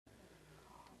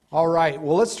All right,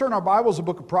 well, let's turn our Bibles to the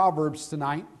book of Proverbs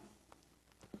tonight.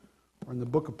 We're in the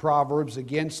book of Proverbs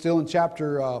again, still in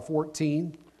chapter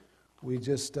 14. We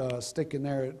just stick in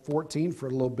there at 14 for a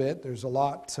little bit. There's a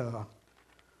lot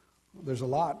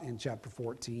in chapter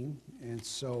 14, and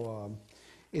so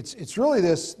it's really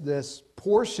this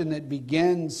portion that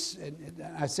begins. And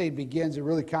I say it begins. It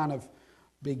really kind of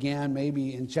began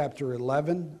maybe in chapter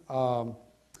 11, 10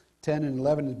 and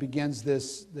 11. It begins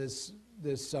this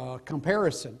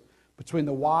comparison between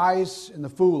the wise and the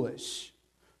foolish,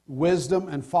 wisdom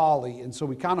and folly. And so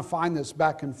we kind of find this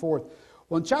back and forth.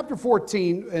 Well, in chapter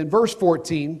 14, in verse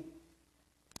 14,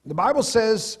 the Bible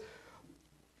says,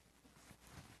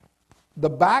 "The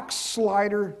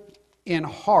backslider in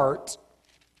heart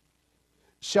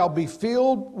shall be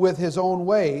filled with his own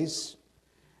ways,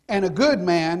 and a good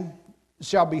man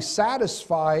shall be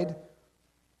satisfied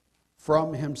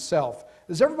from himself."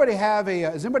 Does everybody have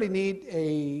does anybody need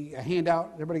a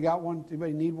handout? Everybody got one?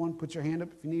 Anybody need one? Put your hand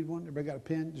up if you need one. Everybody got a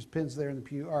pen? Just pens there in the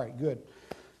pew. All right, good.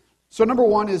 So number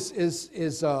one is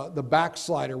the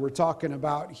backslider. We're talking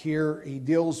about here. He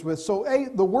deals with, so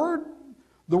the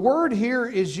word here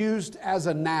is used as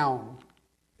a noun.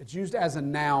 It's used as a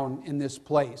noun in this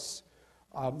place.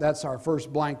 That's our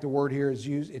first blank. The word here is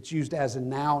used. It's used as a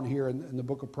noun here in the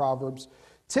book of Proverbs.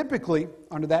 Typically,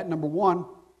 under that number one,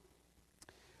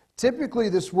 typically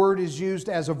this word is used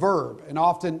as a verb. And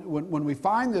often when we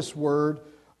find this word,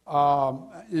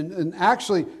 and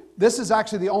actually, this is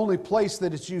actually the only place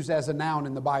that it's used as a noun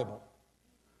in the Bible.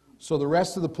 So the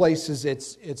rest of the places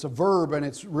it's a verb, and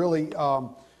it's really,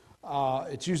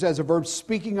 it's used as a verb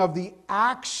speaking of the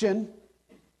action.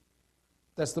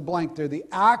 That's the blank there. The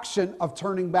action of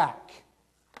turning back.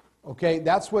 Okay,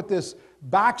 that's what this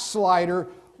backslider,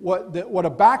 what a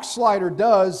backslider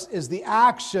does is the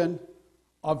action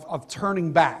of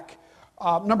turning back.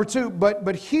 Number two,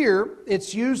 but here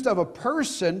it's used of a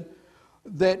person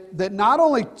that not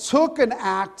only took an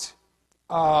act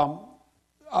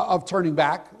of turning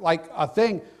back, like a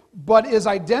thing, but is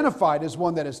identified as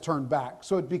one that has turned back.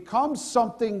 So it becomes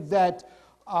something that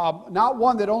not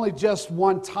one that only just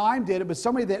one time did it, but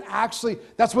somebody that actually,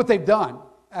 that's what they've done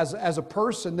as a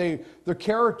person. Their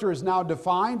character is now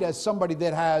defined as somebody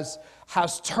that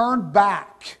has turned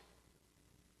back.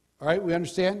 All right, we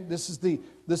understand? This is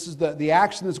the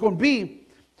action that's going to be.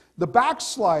 The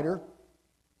backslider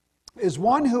is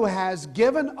one who has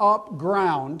given up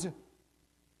ground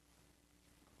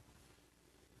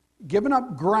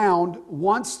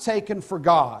once taken for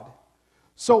God.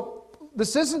 So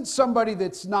this isn't somebody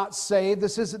that's not saved.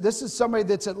 This is somebody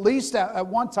that's at least at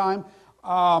one time,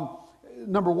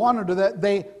 number one, under that,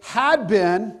 they had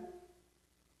been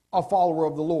a follower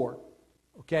of the Lord.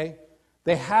 Okay?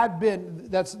 They had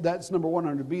been, that's number one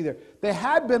under be there. They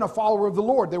had been a follower of the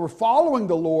Lord. They were following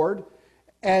the Lord,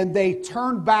 and they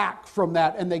turned back from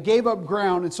that, and they gave up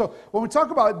ground. And so when we talk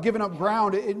about giving up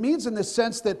ground, it means in the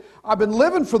sense that I've been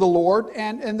living for the Lord,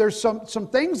 and there's some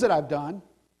things that I've done,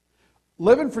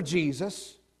 living for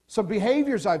Jesus, some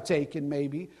behaviors I've taken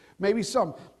maybe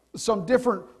some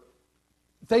different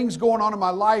things going on in my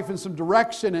life, and some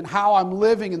direction and how I'm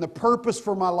living and the purpose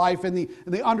for my life and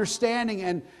the understanding,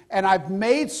 and I've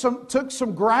took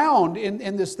some ground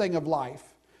in this thing of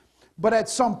life. But at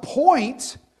some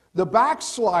point, the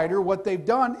backslider, what they've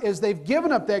done is they've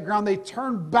given up that ground, they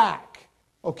turned back.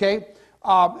 Okay?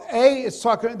 It's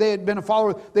talking, they had been a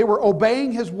follower, they were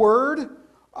obeying His word,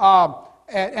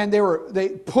 and they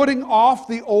putting off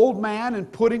the old man and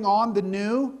putting on the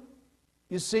new.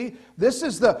 You see, this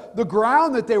is the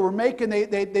ground that they were making.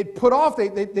 They put off.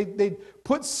 They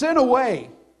put sin away.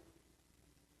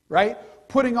 Right?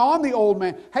 Putting on the old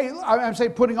man. Hey, I'm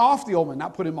saying putting off the old man,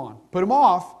 not put him on. Put him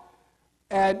off,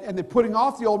 and they're putting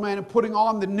off the old man and putting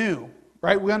on the new.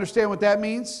 Right? We understand what that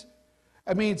means.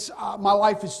 It means my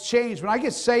life has changed. When I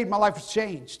get saved, my life has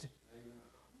changed.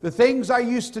 The things I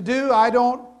used to do, I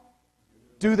don't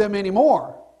do them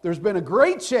anymore. There's been a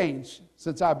great change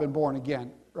since I've been born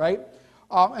again. Right?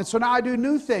 And so now I do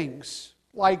new things.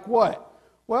 Like what?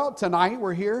 Well, tonight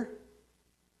we're here.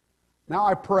 Now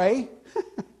I pray.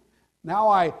 Now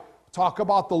I talk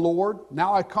about the Lord.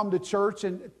 Now I come to church.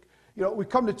 And, we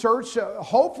come to church.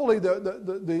 Hopefully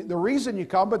the reason you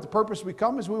come, but the purpose we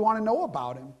come is we want to know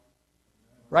about Him.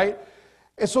 Right?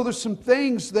 And so there's some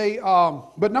things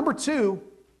but number two,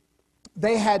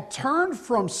 they had turned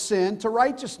from sin to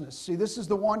righteousness. See, this is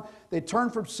the one. They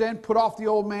turned from sin, put off the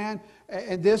old man,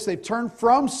 and they turned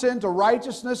from sin to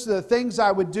righteousness. The things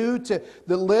I would do to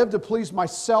live to please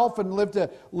myself and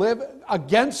live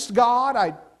against God.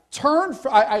 I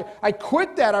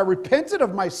quit that. I repented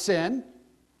of my sin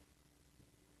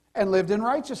and lived in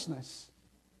righteousness.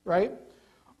 Right?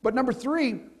 But number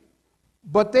 3,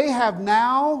 but they have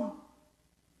now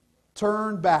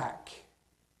turned back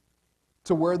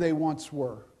to where they once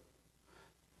were.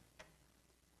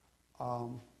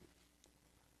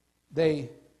 They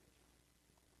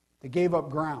gave up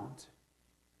ground.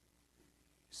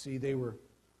 See, they were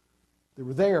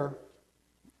there,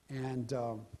 and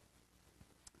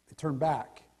they turned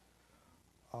back.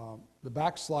 The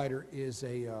backslider is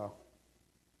it's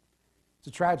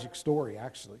a tragic story,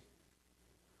 actually.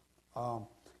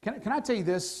 Can I tell you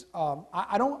this?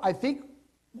 I think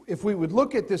if we would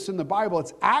look at this in the Bible,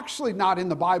 it's actually not in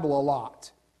the Bible a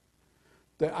lot.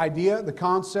 The idea, the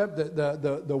concept,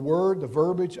 the word, the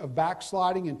verbiage of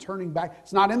backsliding and turning back,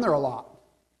 it's not in there a lot.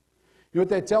 You know what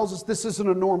that tells us? This isn't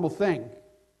a normal thing.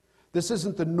 This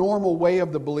isn't the normal way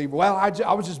of the believer. Well,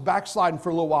 I was just backsliding for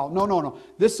a little while. No.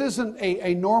 This isn't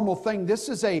a normal thing. This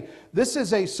is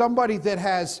a somebody that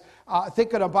has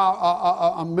thinking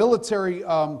about a military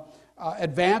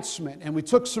advancement, and we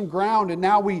took some ground, and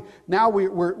now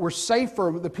we're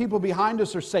safer. The people behind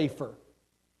us are safer,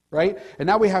 right? And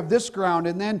now we have this ground,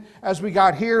 and then as we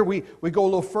got here, we go a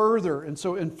little further, and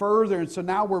so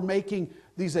now we're making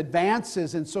these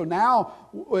advances, and so now,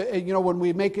 when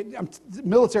we make it,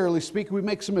 militarily speaking, we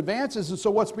make some advances, and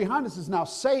so what's behind us is now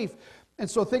safe. And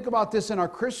so think about this in our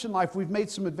Christian life. We've made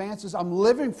some advances. I'm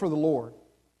living for the Lord.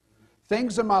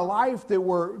 Things in my life that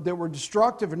were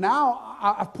destructive, and now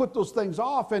I've put those things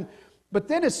off. But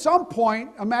then at some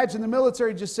point, imagine the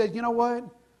military just said, you know what?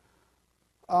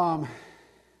 Out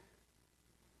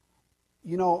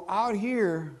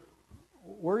here,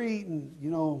 we're eating,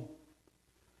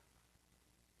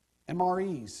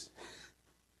 MREs,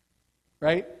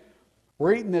 right?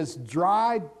 We're eating this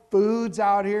dried foods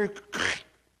out here, put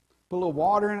a little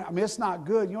water in it. I mean, it's not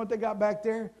good. You know what they got back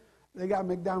there? They got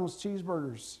McDonald's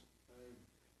cheeseburgers.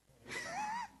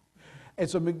 And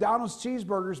so McDonald's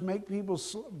cheeseburgers make people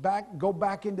go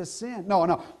back into sin.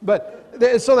 No. But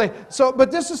this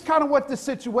is kind of what the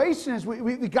situation is.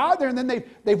 We got there, and then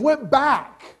they went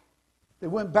back. They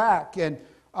went back, and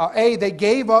A, they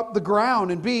gave up the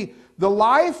ground, and B, the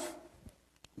life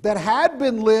that had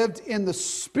been lived in the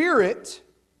Spirit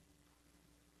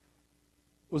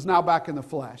was now back in the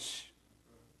flesh.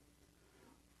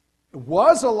 It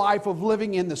was a life of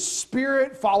living in the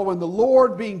Spirit, following the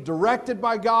Lord, being directed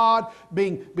by God,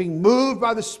 being moved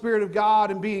by the Spirit of God,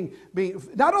 and being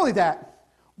not only that,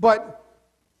 but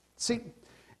see,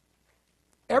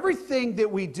 everything that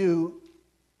we do.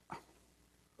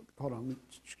 Hold on,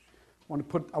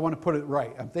 I want to put it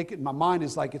right. I'm thinking, my mind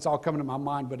is like it's all coming to my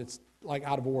mind, but it's like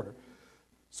out of order.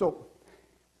 So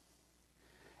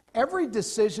every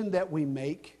decision that we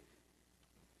make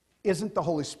isn't the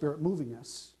Holy Spirit moving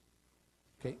us.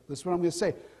 Okay, this is what I'm going to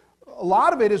say. A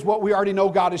lot of it is what we already know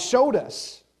God has showed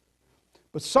us.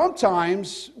 But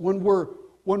sometimes when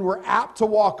we're apt to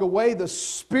walk away, the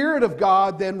Spirit of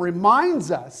God then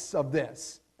reminds us of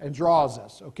this and draws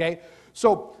us. Okay,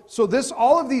 so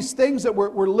all of these things that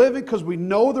we're living because we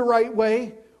know the right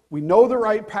way, we know the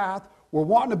right path, we're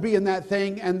wanting to be in that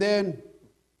thing, and then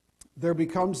there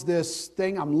becomes this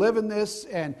thing, I'm living this,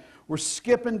 and we're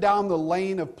skipping down the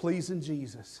lane of pleasing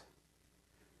Jesus.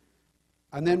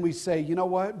 And then we say, you know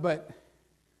what, but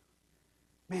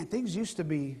man, things used to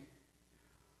be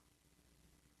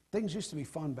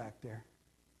fun back there.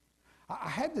 I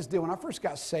had this deal when I first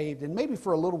got saved, and maybe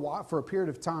for a little while, for a period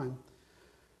of time,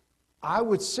 I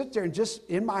would sit there and just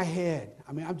in my head,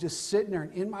 I'm just sitting there,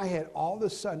 and in my head, all of a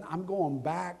sudden, I'm going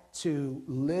back to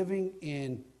living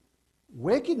in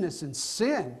wickedness and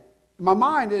sin in my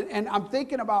mind, and I'm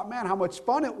thinking about, man, how much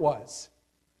fun it was.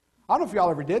 I don't know if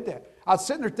y'all ever did that. I was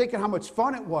sitting there thinking how much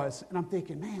fun it was, and I'm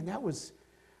thinking, man, that was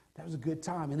a good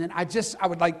time. And then I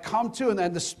would like come to, and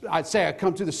then I'd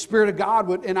come to the Spirit of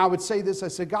God, and I would say this. I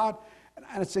said, God,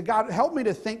 help me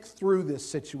to think through this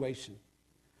situation.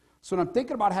 So when I'm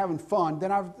thinking about having fun,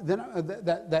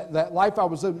 that life I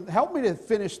was living, help me to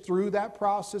finish through that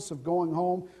process of going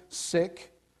home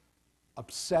sick,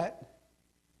 upset,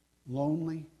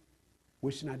 lonely,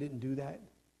 wishing I didn't do that,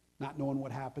 not knowing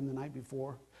what happened the night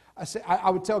before. I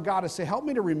would tell God, help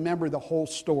me to remember the whole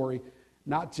story,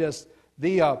 not just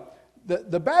the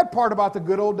bad part about the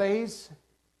good old days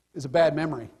is a bad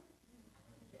memory.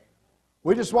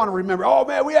 We just want to remember, oh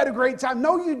man, we had a great time.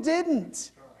 No, you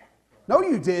didn't. No,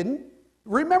 you didn't.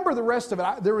 Remember the rest of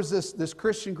it. There was this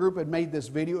Christian group that made this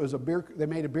video. It was they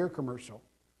made a beer commercial.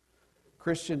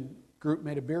 Christian group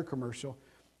made a beer commercial.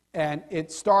 And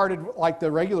it started like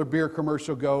the regular beer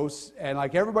commercial goes, and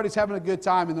like everybody's having a good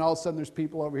time, and then all of a sudden there's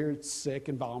people over here sick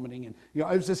and vomiting, and it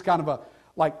was just kind of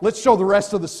let's show the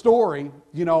rest of the story,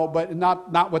 but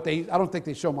not what I don't think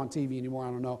they show them on TV anymore,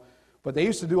 I don't know. But they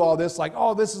used to do all this like,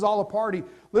 oh, this is all a party.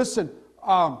 Listen,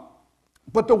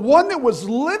 but the one that was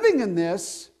living in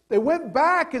this, they went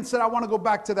back and said, I want to go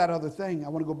back to that other thing. I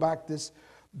want to go back this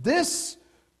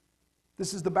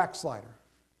is the backslider.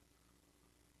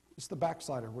 It's the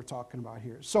backslider we're talking about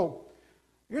here. So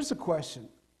here's the question.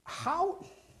 How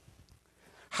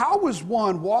was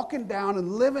one walking down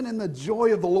and living in the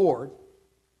joy of the Lord?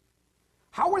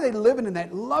 How were they living in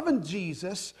that? Loving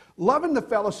Jesus, loving the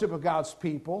fellowship of God's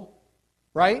people,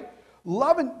 right?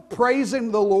 Loving,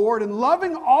 praising the Lord, and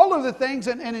loving all of the things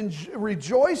and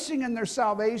rejoicing in their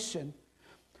salvation.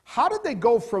 How did they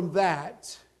go from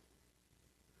that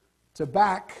to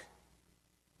back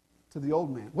to the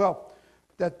old man? Well,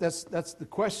 that's the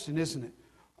question, isn't it?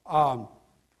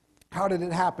 How did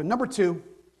it happen? Number 2,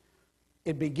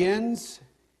 it begins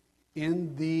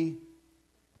in the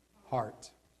heart.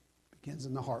 It begins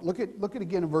in the heart. Look at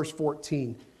again in verse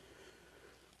 14.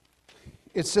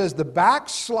 It says, the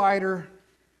backslider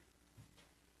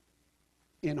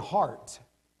in heart.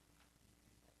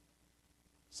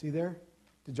 See there?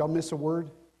 Did y'all miss a word?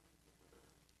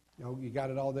 You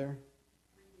got it all there?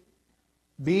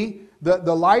 B,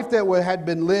 the life that had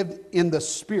been lived in the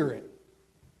Spirit.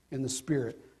 In the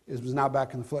Spirit. It was now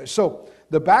back in the flesh. So,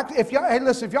 the back, if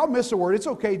y'all miss a word, it's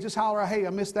okay. Just holler out, hey,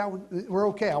 I missed that one. We're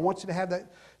okay. I want you to have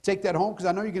that, take that home, because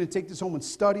I know you're going to take this home and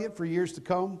study it for years to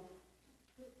come.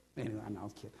 Anyway, I'm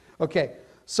kidding. Okay,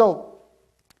 so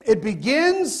it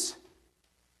begins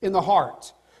in the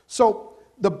heart. So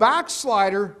the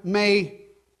backslider may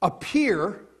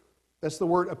appear, that's the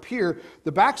word appear,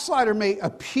 the backslider may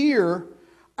appear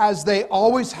as they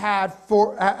always had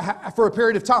for a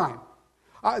period of time.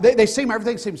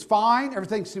 Everything seems fine,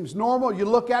 everything seems normal. You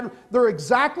look at them, they're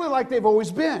exactly like they've always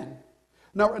been.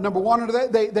 Number one,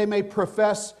 they may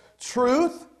profess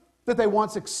truth that they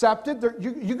once accepted.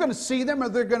 You're going to see them, or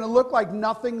they're going to look like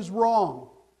nothing's wrong.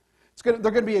 They're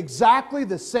going to be exactly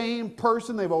the same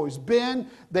person they've always been.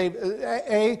 They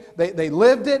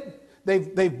lived it.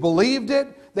 They've believed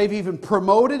it. They've even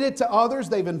promoted it to others.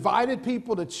 They've invited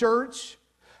people to church.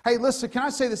 Hey, listen, can I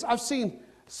say this? I've seen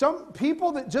some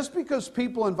people that just because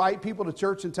people invite people to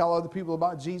church and tell other people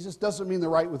about Jesus doesn't mean they're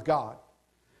right with God.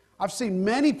 I've seen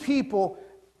many people.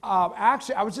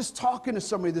 Actually, I was just talking to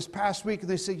somebody this past week, and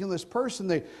they said, this person,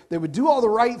 they would do all the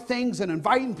right things and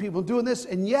inviting people and doing this,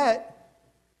 and yet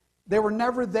they were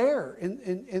never there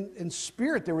in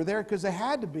spirit. They were there because they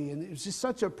had to be, and it was just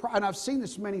such a, and I've seen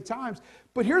this many times.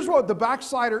 But here's what the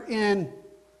backslider in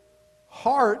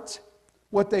heart,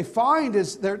 what they find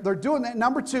is they're doing that.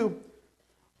 Number 2,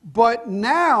 but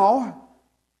now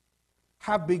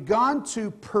have begun to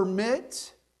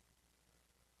permit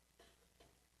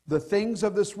the things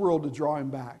of this world to draw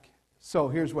him back. So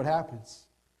here's what happens.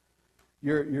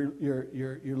 You're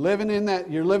living in that.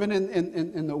 You're living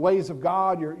in the ways of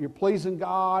God. You're pleasing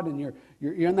God, and you're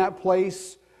in that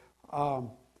place.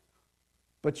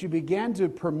 But you begin to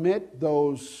permit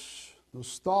those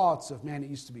thoughts of, man, it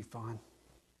used to be fun.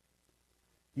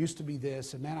 It used to be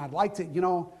this, and man, I'd like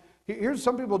to. Here's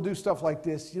some people do stuff like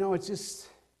this.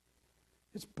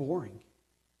 It's boring.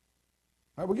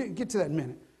 All right, we'll get to that in a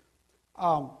minute.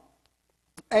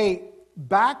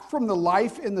 Back from the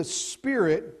life in the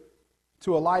Spirit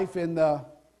to a life in the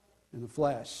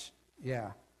flesh.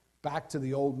 Yeah, back to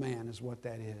the old man is what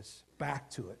that is. Back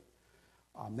to it.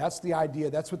 That's the idea.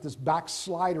 That's what this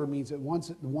backslider means. It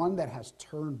wants one that has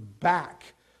turned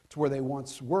back to where they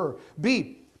once were.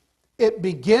 B, it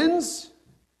begins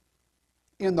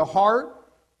in the heart,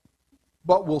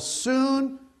 but will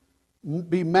soon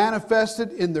be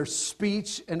manifested in their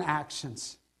speech and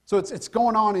actions. So it's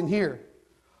going on in here.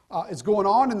 It's going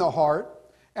on in the heart,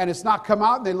 and it's not come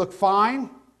out and they look fine.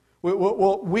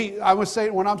 I would say,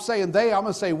 when I'm saying they, I'm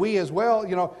going to say we as well.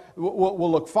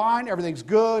 We'll look fine. Everything's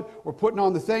good. We're putting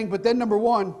on the thing. But then number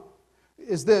 1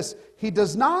 is this. He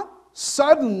does not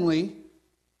suddenly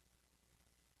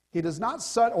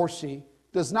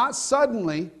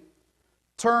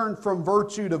turn from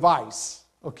virtue to vice.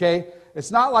 Okay?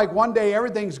 It's not like one day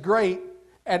everything's great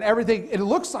and everything,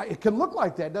 it can look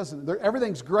like that, doesn't it?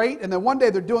 Everything's great, and then one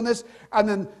day they're doing this, and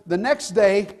then the next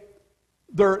day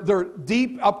they're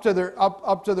deep up to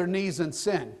their knees in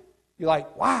sin. You're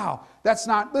like, wow, that's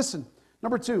not, listen.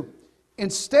 Number 2,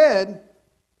 instead,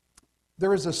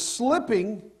 there is a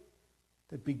slipping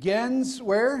that begins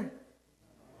where?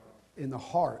 In the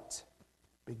heart.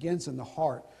 Begins in the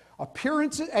heart.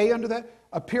 Appearances, under that,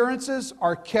 appearances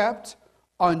are kept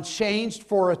unchanged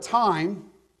for a time,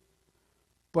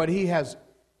 but he has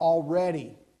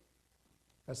already,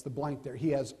 that's the blank there,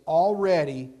 he has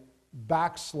already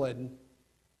backslidden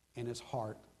in his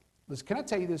heart. Listen, can I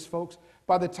tell you this, folks?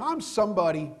 By the time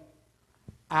somebody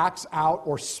acts out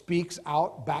or speaks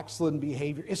out backslidden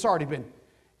behavior, it's already been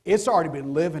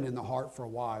living in the heart for a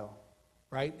while,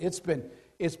 right? It's been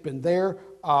there.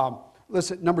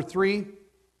 Listen, number 3,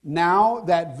 now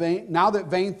that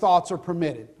vain thoughts are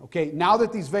permitted. Okay, now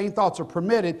that these vain thoughts are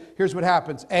permitted, here's what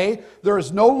happens. A, there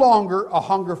is no longer a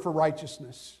hunger for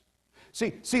righteousness.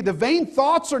 See, the vain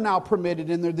thoughts are now permitted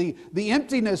in there. The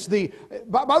emptiness.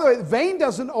 By the way, vain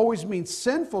doesn't always mean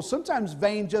sinful. Sometimes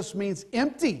vain just means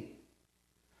empty.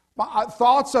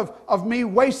 Thoughts of me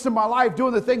wasting my life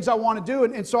doing the things I want to do.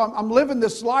 And so I'm living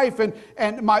this life and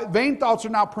my vain thoughts are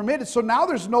now permitted. So now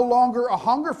there's no longer a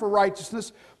hunger for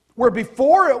righteousness. Where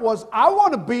before it was, I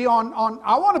want to be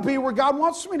where God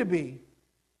wants me to be.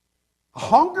 A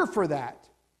hunger for that.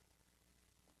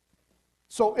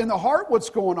 So in the heart, what's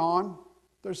going on?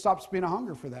 There stops being a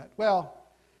hunger for that. Well,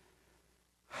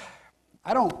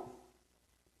 I don't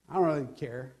really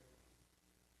care.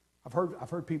 I've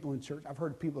heard people in church. I've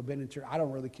heard people have been in church. I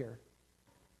don't really care.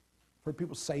 I've heard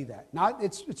people say that.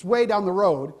 It's way down the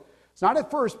road. It's not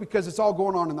at first because it's all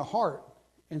going on in the heart.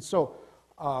 And so,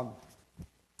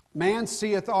 man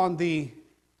seeth on the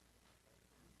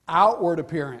outward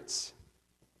appearance.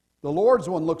 The Lord's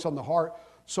one looks on the heart.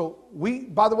 So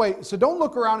by the way, don't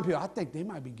look around and people, I think they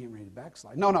might be getting ready to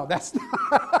backslide. No, that's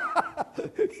not.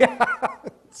 Yeah,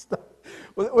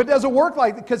 it doesn't work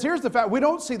like that, because here's the fact: we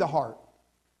don't see the heart.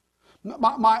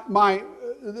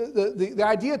 The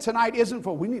idea tonight isn't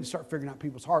for we need to start figuring out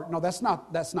people's heart. No, that's not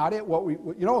it.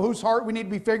 You know whose heart we need to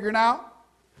be figuring out?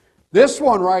 This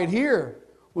one right here.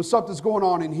 When something's going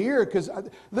on in here, because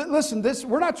listen,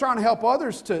 we're not trying to help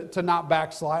others to not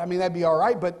backslide. I mean, that'd be all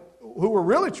right, but who we're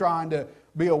really trying to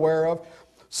be aware of,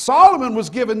 Solomon was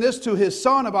given this to his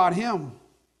son about him.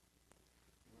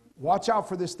 Watch out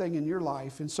for this thing in your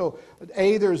life. And so,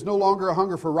 A, there is no longer a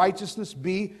hunger for righteousness.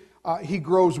 B, he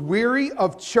grows weary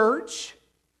of church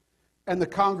and the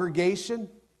congregation.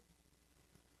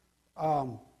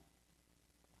 And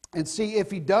C,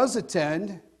 if he does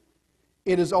attend,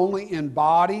 it is only in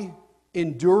body,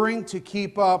 enduring to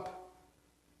keep up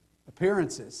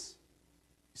appearances.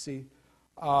 You see?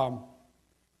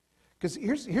 Because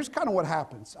here's kind of what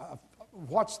happens. I've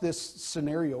watched this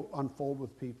scenario unfold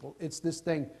with people. It's this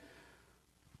thing.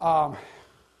 I've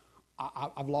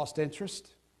lost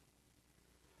interest.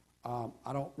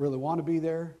 I don't really want to be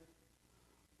there.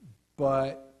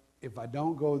 But if I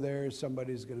don't go there,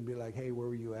 somebody's going to be like, hey, where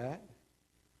were you at?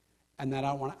 And then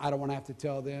I don't want to have to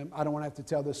tell them. I don't want to have to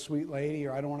tell this sweet lady,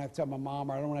 or I don't want to have to tell my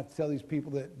mom, or I don't want to have to tell these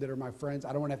people that are my friends.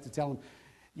 I don't want to have to tell them,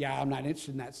 yeah, I'm not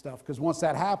interested in that stuff. Because once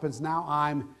that happens, now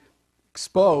I'm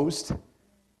exposed,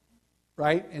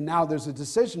 right? And now there's a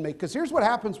decision made. Because here's what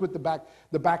happens with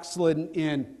the backslidden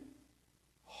in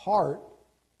heart.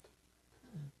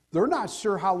 They're not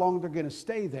sure how long they're going to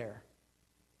stay there.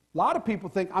 A lot of people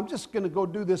think, I'm just going to go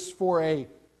do this for a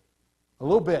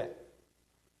little bit.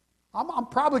 I'm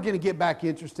probably going to get back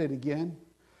interested again.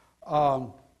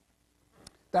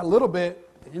 That little bit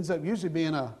ends up usually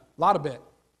being a lot of bit,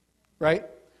 right?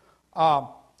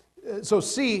 So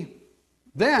C,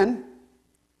 then,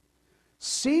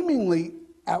 seemingly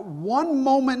at one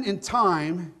moment in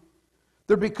time,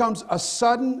 there becomes a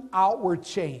sudden outward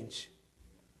change.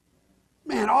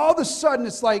 Man, all of a sudden,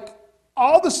 it's like,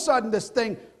 all of a sudden this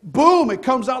thing, boom, it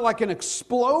comes out like an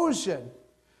explosion.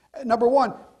 Number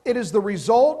one, it is the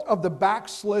result of the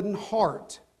backslidden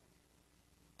heart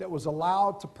that was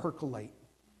allowed to percolate.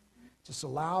 Just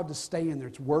allowed to stay in there.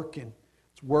 It's working.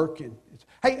 It's working.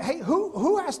 Hey,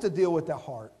 who has to deal with that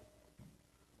heart?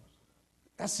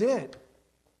 That's it.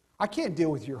 I can't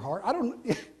deal with your heart.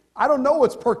 I don't know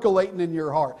what's percolating in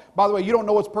your heart. By the way, you don't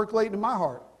know what's percolating in my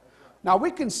heart. Now, we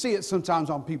can see it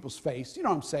sometimes on people's face. You know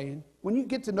what I'm saying? When you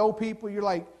get to know people, you're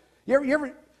like, you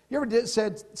ever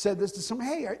said this to someone,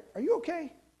 hey, are you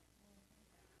okay?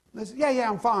 And they say, yeah,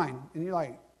 I'm fine. And you're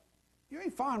like, you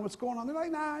ain't fine. What's going on? They're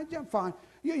like, nah, I'm fine.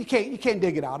 You can't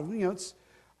dig it out of them. You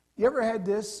ever had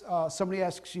this? Somebody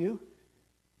asks you,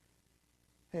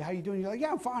 hey, how you doing? You're like,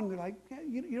 yeah, I'm fine. They're like, yeah,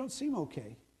 you don't seem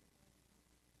okay.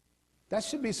 That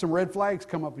should be some red flags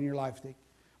come up in your life.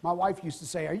 My wife used to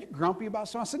say, are you grumpy about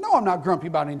something? I said, no, I'm not grumpy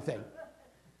about anything.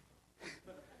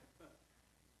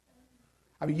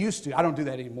 I mean, used to. I don't do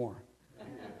that anymore.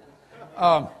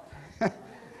 That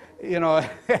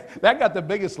got the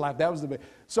biggest laugh. That was the big.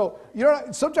 So,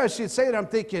 sometimes she'd say it, I'm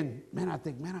thinking, I'm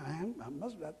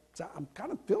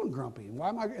kind of feeling grumpy.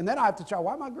 And then I have to try,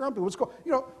 why am I grumpy? What's going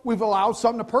we've allowed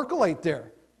something to percolate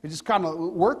there. It just kind of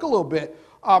work a little bit.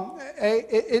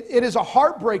 It is a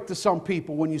heartbreak to some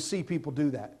people when you see people do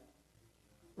that.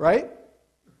 Right?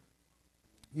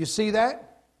 You see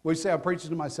that? What do you say? I'm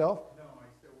preaching to myself? No, I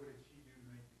said, what did she do to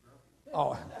make you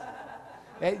Oh,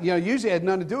 usually it had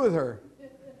nothing to do with her.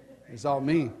 It's all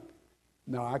me.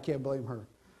 No, I can't blame her.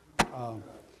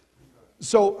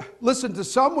 So listen, to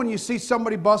some, when you see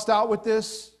somebody bust out with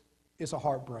this, it's a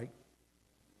heartbreak.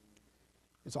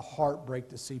 It's a heartbreak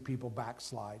to see people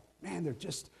backslide. Man,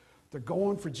 they're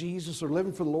going for Jesus, they're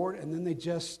living for the Lord, and then they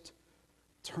just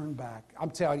turn back.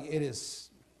 I'm telling you,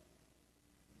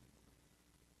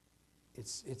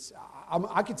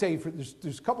 I can tell you,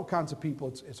 there's a couple kinds of people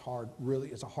it's hard, really,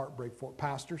 it's a heartbreak for.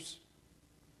 Pastors,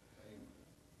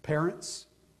 parents,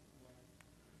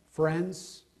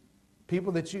 friends,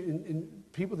 people that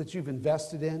you've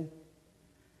invested in,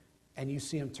 and you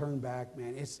see them turn back,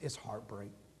 man, it's heartbreak.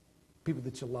 People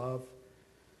that you love.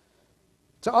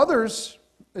 To others,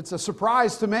 it's a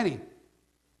surprise to many.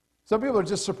 Some people are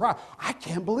just surprised. I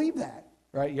can't believe that.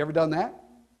 Right? You ever done that?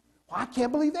 Well, I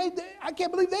can't believe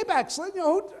they backslid.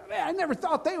 Man, I never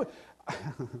thought they would.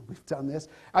 We've done this.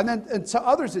 And to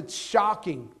others, it's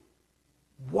shocking.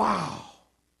 Wow.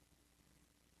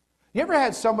 You ever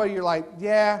had somebody you're like,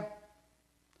 yeah,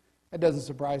 that doesn't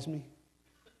surprise me?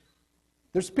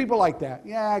 There's people like that.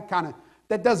 Yeah, kind of.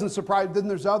 That doesn't surprise me. Then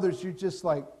there's others you're just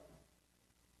like,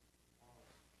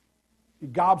 you're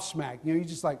gobsmacked. You're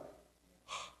just like,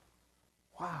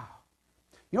 wow.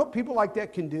 You know what people like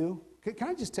that can do? Can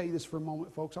I just tell you this for a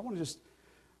moment, folks?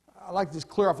 I'd like to just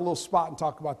clear off a little spot and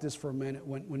talk about this for a minute.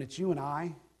 When it's you and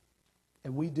I,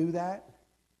 and we do that,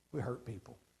 we hurt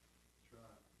people.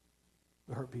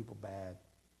 We hurt people bad.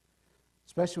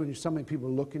 Especially when there's so many people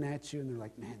looking at you and they're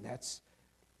like, man, that's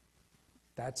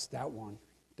that one.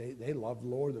 They love the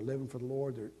Lord, they're living for the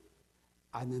Lord,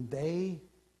 and then they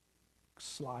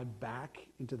slide back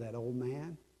into that old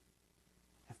man.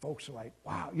 And folks are like,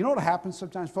 wow. You know what happens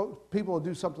sometimes? People will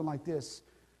do something like this.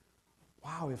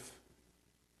 Wow, if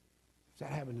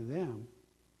that happened to them,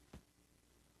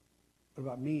 what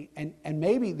about me? And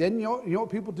maybe then, you know what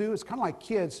people do? It's kind of like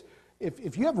kids.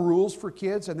 If you have rules for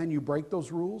kids and then you break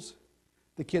those rules,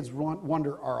 the kids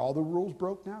wonder, are all the rules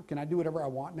broke now? Can I do whatever I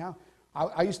want now?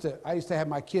 I used to have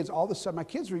my kids, all of a sudden, my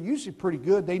kids were usually pretty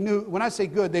good. They knew, when I say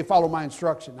good, they follow my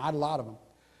instruction. I had a lot of them.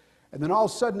 And then all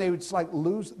of a sudden, they would just like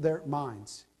lose their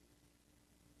minds.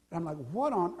 And I'm like,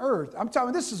 what on earth? I'm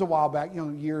telling you, this is a while back,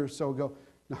 a year or so ago.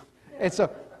 No,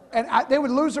 they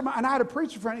would lose their mind. And I had a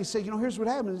preacher friend, he said, here's what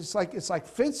happens. It's like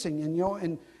fencing, and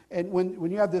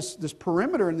when you have this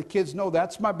perimeter and the kids know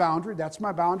that's my boundary,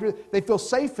 they feel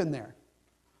safe in there.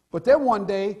 But then one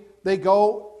day, they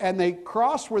go and they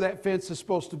cross where that fence is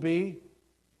supposed to be,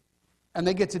 and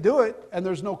they get to do it, and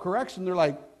there's no correction. They're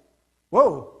like,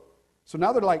 whoa. So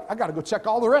now they're like, I got to go check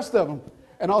all the rest of them.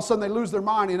 And all of a sudden they lose their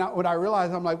mind, and when I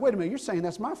realize, I'm like, wait a minute, you're saying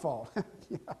that's my fault.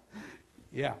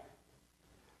 Yeah.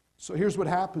 So here's what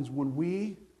happens when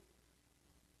we,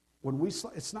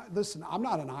 it's not, listen, I'm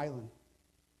not an island.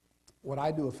 What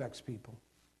I do affects people.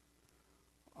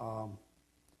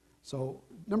 So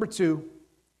number 2,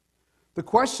 the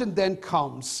question then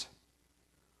comes,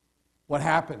 what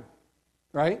happened?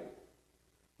 Right?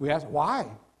 We ask, why?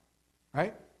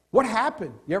 Right? What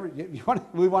happened?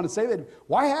 We want to say that.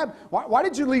 Why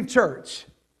did you leave church?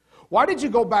 Why did you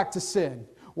go back to sin?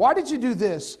 Why did you do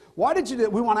this? Why did you do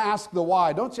that? We want to ask the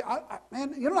why, don't you?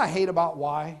 Man, you know what I hate about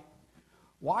why?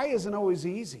 Why isn't always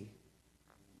easy.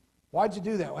 Why'd you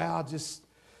do that? Well,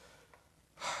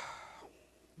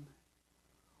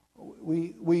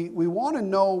 we want to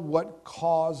know what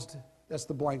caused, that's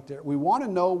the blank there. We want to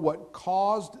know what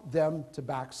caused them to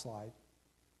backslide.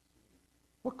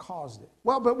 What caused it?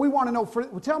 Well, but we want to know,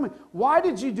 tell me, why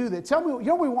did you do that? Tell me,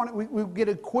 we get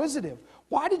inquisitive.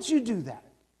 Why did you do that?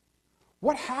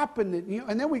 What happened?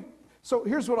 And then so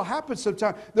here's what will happen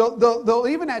sometimes. They'll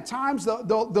even at times,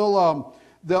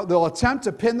 they'll attempt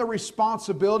to pin the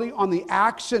responsibility on the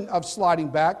action of sliding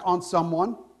back on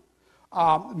someone,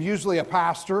 usually a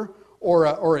pastor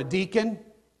or a deacon.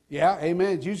 Yeah,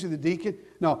 amen. It's usually the deacon.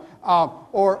 No,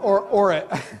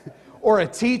 or a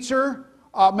teacher.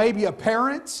 Maybe a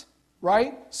parent,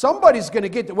 right? Somebody's going to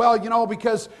get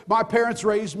because my parents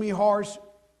raised me harsh.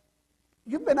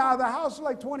 You've been out of the house for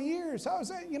like 20 years. How is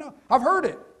that? I've heard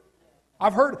it.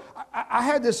 I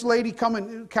had this lady come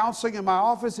in counseling in my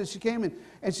office, and she came in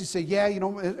and she said, yeah,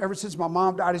 ever since my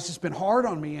mom died, it's just been hard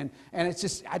on me, and it's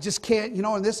just, I just can't,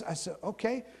 and this. I said,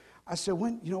 okay. I said,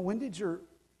 when did your,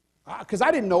 because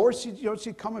I didn't know her.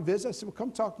 She'd come and visit. I said, well,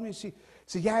 come talk to me. She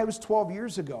said, yeah, it was 12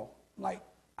 years ago. I'm like,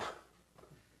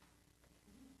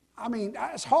 I mean,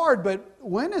 it's hard, but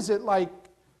when is it like,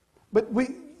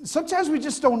 sometimes we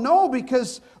just don't know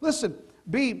because, listen,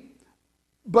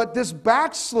 but this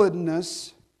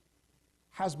backsliddenness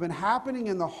has been happening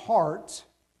in the heart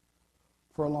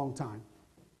for a long time.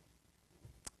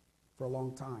 for a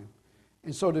long time.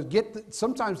 And so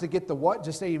sometimes to get the what,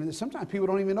 just say even, sometimes people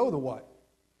don't even know the what.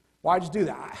 Why did you do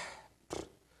that?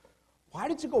 Why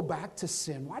did you go back to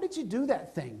sin? Why did you do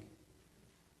that thing?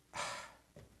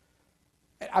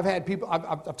 I've had people,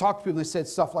 I've talked to people that said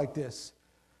stuff like this.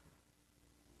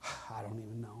 I don't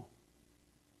even know.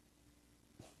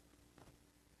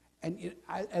 And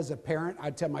as a parent,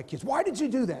 I'd tell my kids, why did you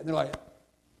do that? And they're like,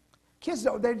 kids,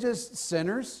 they're just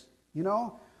sinners, you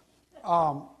know.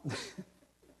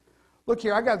 Look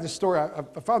here, I got this story.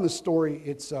 I found this story.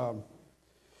 It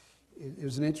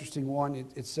was an interesting one.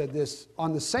 It said this: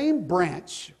 on the same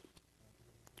branch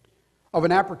of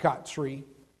an apricot tree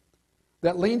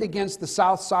that leaned against the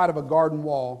south side of a garden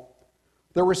wall,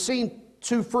 there were seen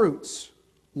two fruits,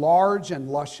 large and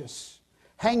luscious,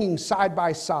 hanging side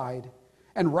by side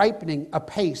and ripening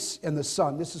apace in the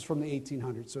sun. This is from the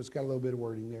 1800s, so it's got a little bit of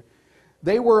wording there.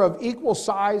 They were of equal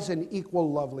size and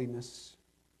equal loveliness.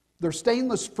 Their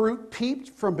stainless fruit peeped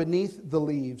from beneath the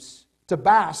leaves to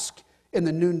bask in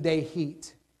the noonday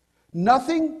heat.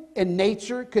 Nothing in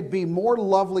nature could be more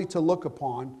lovely to look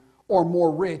upon or more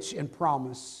rich in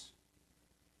promise.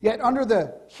 Yet under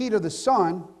the heat of the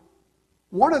sun,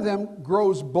 one of them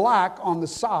grows black on the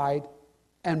side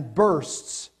and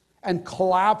bursts and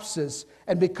collapses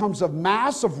and becomes a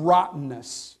mass of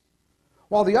rottenness,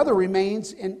 while the other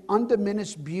remains in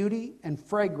undiminished beauty and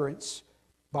fragrance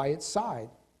by its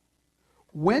side.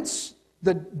 Whence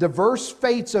the diverse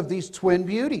fates of these twin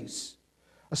beauties?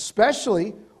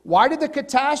 Especially, why did the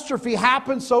catastrophe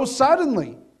happen so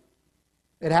suddenly?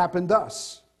 It happened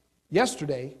thus.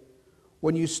 Yesterday,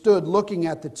 when you stood looking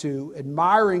at the two,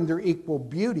 admiring their equal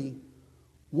beauty,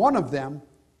 one of them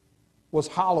was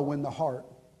hollow in the heart.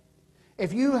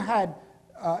 If you had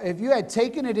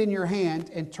taken it in your hand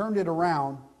and turned it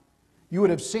around, you would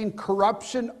have seen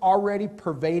corruption already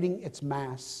pervading its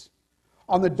mass.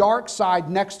 On the dark side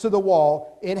next to the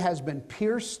wall, it has been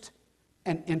pierced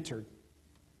and entered.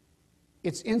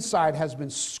 Its inside has been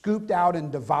scooped out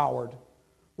and devoured,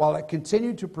 while it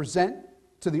continued to present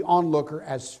to the onlooker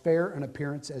as fair an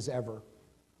appearance as ever.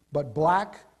 But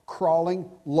black,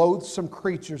 crawling, loathsome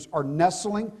creatures are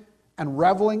nestling and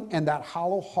reveling in that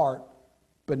hollow heart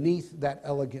beneath that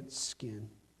elegant skin.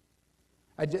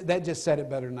 That just said it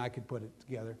better than I could put it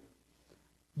together.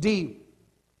 D,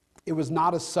 it was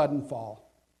not a sudden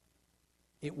fall.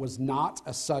 It was not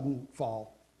a sudden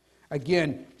fall.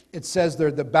 Again, it says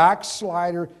there, the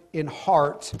backslider in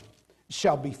heart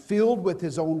shall be filled with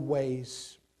his own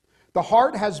ways. The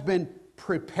heart has been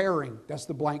preparing, that's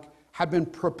the blank, had been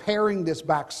preparing this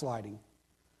backsliding.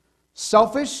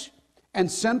 Selfish and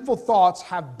sinful thoughts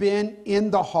have been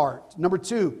in the heart. Number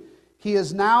two, he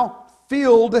is now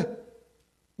filled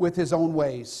with his own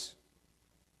ways.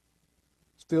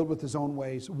 He's filled with his own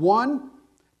ways. One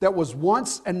that was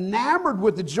once enamored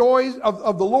with the joys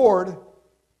of the Lord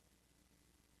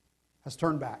has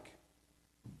turned back.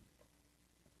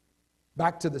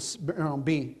 Back to the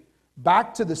B.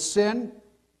 Back to the sin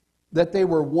that they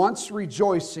were once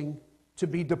rejoicing to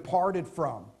be departed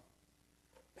from.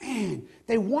 Man,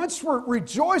 they once were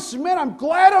rejoicing. Man, I'm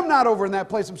glad I'm not over in that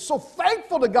place. I'm so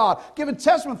thankful to God. Giving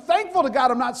testimony, thankful to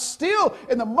God I'm not still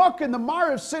in the muck and the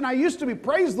mire of sin I used to be.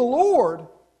 Praise the Lord.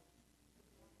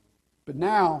 But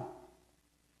now,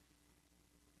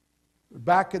 they're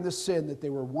back in the sin that they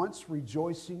were once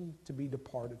rejoicing to be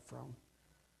departed from.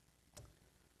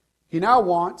 He now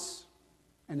wants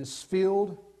and is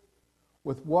filled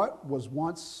with what was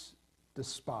once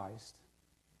despised.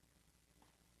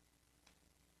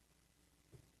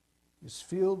 Is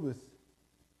filled with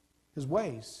his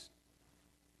ways.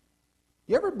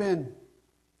 You ever been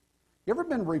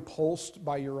repulsed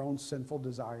by your own sinful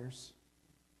desires?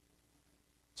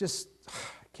 Just,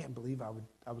 I can't believe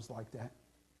I was like that.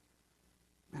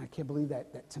 Man, I can't believe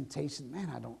that temptation.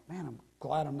 Man, I'm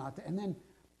glad I'm not that. And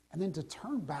then to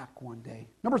turn back one day.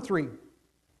 Number 3,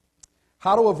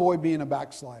 how to avoid being a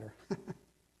backslider.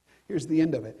 Here's the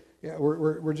end of it. Yeah,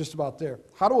 we're just about there.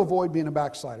 How to avoid being a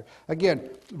backslider.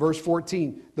 Again, verse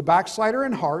 14. The backslider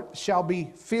in heart shall be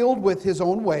filled with his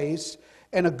own ways,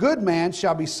 and a good man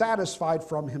shall be satisfied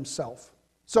from himself.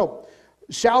 So,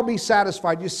 shall be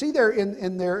satisfied. You see there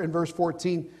in verse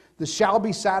 14, the shall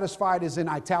be satisfied is in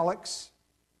italics.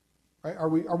 Right? Are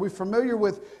we familiar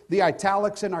with the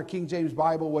italics in our King James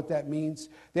Bible, what that means?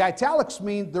 The italics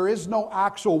mean there is no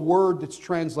actual word that's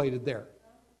translated there.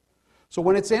 So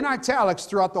when it's in italics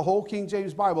throughout the whole King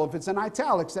James Bible, if it's in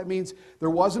italics, that means there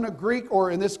wasn't a Greek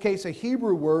or in this case a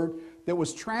Hebrew word that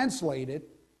was translated.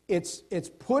 It's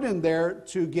put in there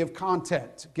to give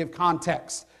content, give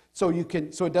context, so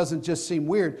it doesn't just seem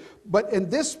weird. But in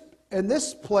this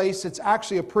place, it's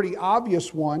actually a pretty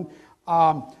obvious one.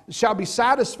 shall be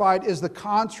satisfied is the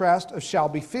contrast of shall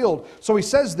be filled. So he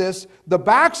says this, the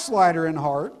backslider in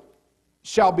heart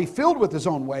shall be filled with his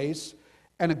own ways,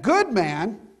 and a good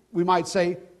man, we might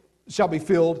say, shall be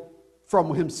filled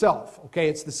from himself. Okay,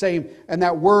 it's the same. And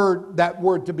that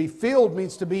word to be filled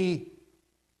means to be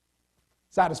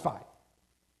satisfied.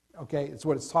 Okay, it's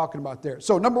what it's talking about there.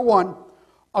 So number one,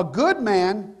 a good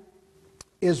man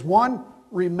is one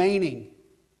remaining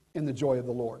in the joy of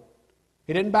the Lord.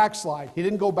 He didn't backslide. He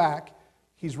didn't go back.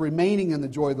 He's remaining in the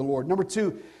joy of the Lord. Number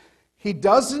two, he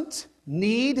doesn't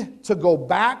need to go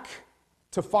back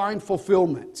to find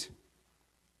fulfillment.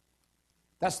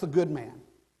 That's the good man.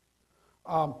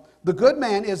 The good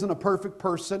man isn't a perfect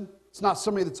person. It's not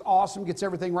somebody that's awesome, gets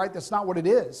everything right. That's not what it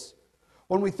is.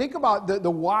 When we think about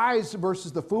the wise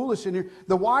versus the foolish in here,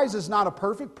 the wise is not a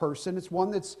perfect person. It's one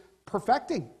that's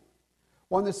perfecting.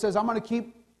 One that says, I'm going to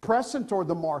keep pressing toward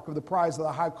the mark of the prize of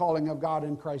the high calling of God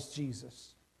in Christ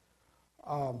Jesus.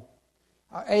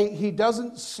 He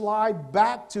doesn't slide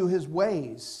back to his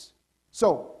ways.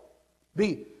 So,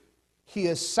 B, he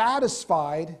is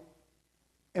satisfied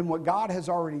in what God has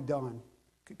already done.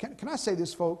 Can I say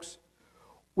this, folks?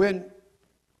 When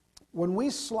we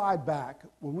slide back,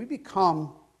 when we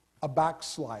become a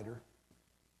backslider,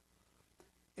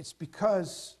 it's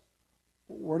because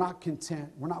we're not content,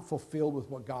 we're not fulfilled with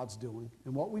what God's doing.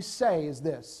 And what we say is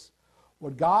this,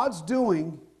 what God's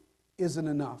doing isn't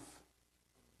enough.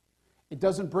 It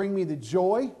doesn't bring me the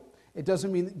joy, it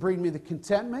doesn't bring me the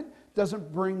contentment, it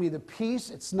doesn't bring me the peace,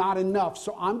 it's not enough.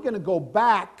 So I'm going to go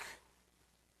back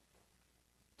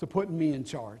to putting me in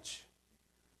charge,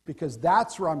 because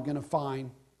that's where I'm going to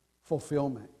find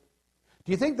fulfillment.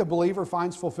 Do you think the believer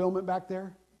finds fulfillment back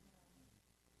there?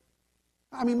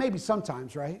 I mean, maybe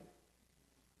sometimes, right?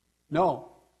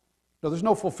 No, there's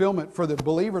no fulfillment for the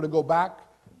believer to go back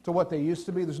to what they used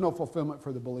to be. There's no fulfillment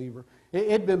for the believer.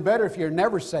 It'd been better if you're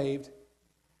never saved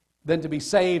than to be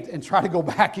saved and try to go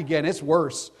back again. It's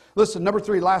worse. Listen, number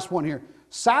 3, last one here.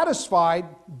 Satisfied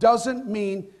doesn't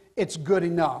mean it's good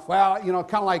enough. Well,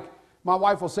 kind of like my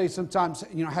wife will say sometimes,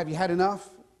 have you had enough?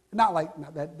 Not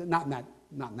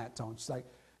in that tone. It's like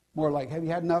more like, have you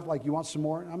had enough? Like, you want some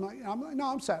more? I'm like, no,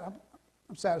 I'm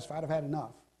satisfied. I've had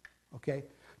enough. Okay.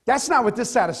 That's not what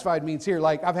this satisfied means here.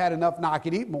 Like, I've had enough, now I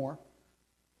could eat more.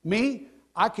 Me,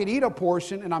 I could eat a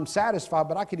portion and I'm satisfied,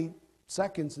 but I could eat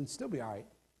seconds and still be all right.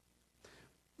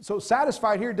 So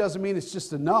satisfied here doesn't mean it's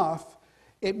just enough.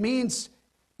 It means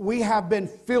we have been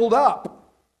filled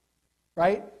up,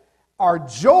 right? Our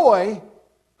joy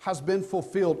has been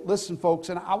fulfilled. Listen, folks,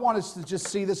 and I want us to just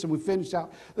see this and we finish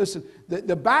out. Listen,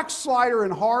 the backslider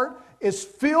in heart is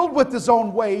filled with his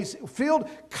own ways, filled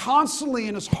constantly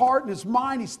in his heart and his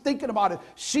mind. He's thinking about it.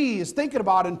 She is thinking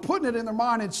about it and putting it in their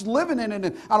mind and living in it.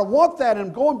 And I don't want that.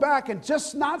 And going back and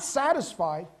just not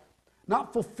satisfied,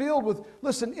 not fulfilled with.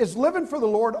 Listen, is living for the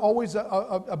Lord always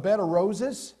a bed of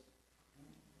roses?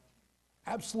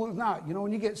 Absolutely not.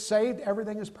 When you get saved,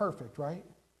 everything is perfect, right?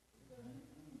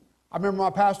 I remember my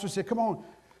pastor said, come on,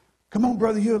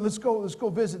 Brother Hugh, let's go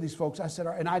visit these folks. I said,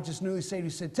 all right. And I just newly saved. He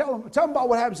said, tell them about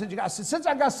what happened since you got. I said, since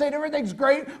I got saved, everything's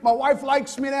great. My wife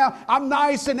likes me now. I'm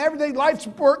nice and everything, life's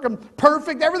working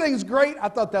perfect. Everything's great. I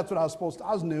thought that's what I was supposed to.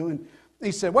 I was new. And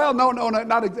he said, well, no,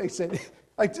 not. He said,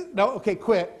 no, okay,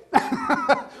 quit.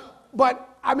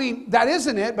 But, I mean, that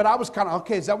isn't it. But I was kind of,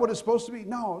 okay, is that what it's supposed to be?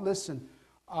 No, listen,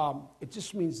 it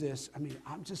just means this. I mean,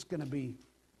 I'm just going to be,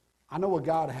 I know what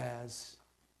God has.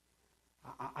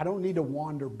 I don't need to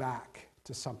wander back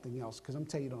to something else, because I'm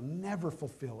telling you, it'll never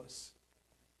fulfill us.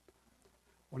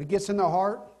 When it gets in the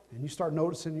heart and you start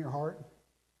noticing your heart,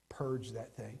 purge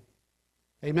that thing.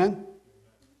 Amen?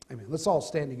 Amen. Let's all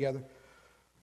stand together.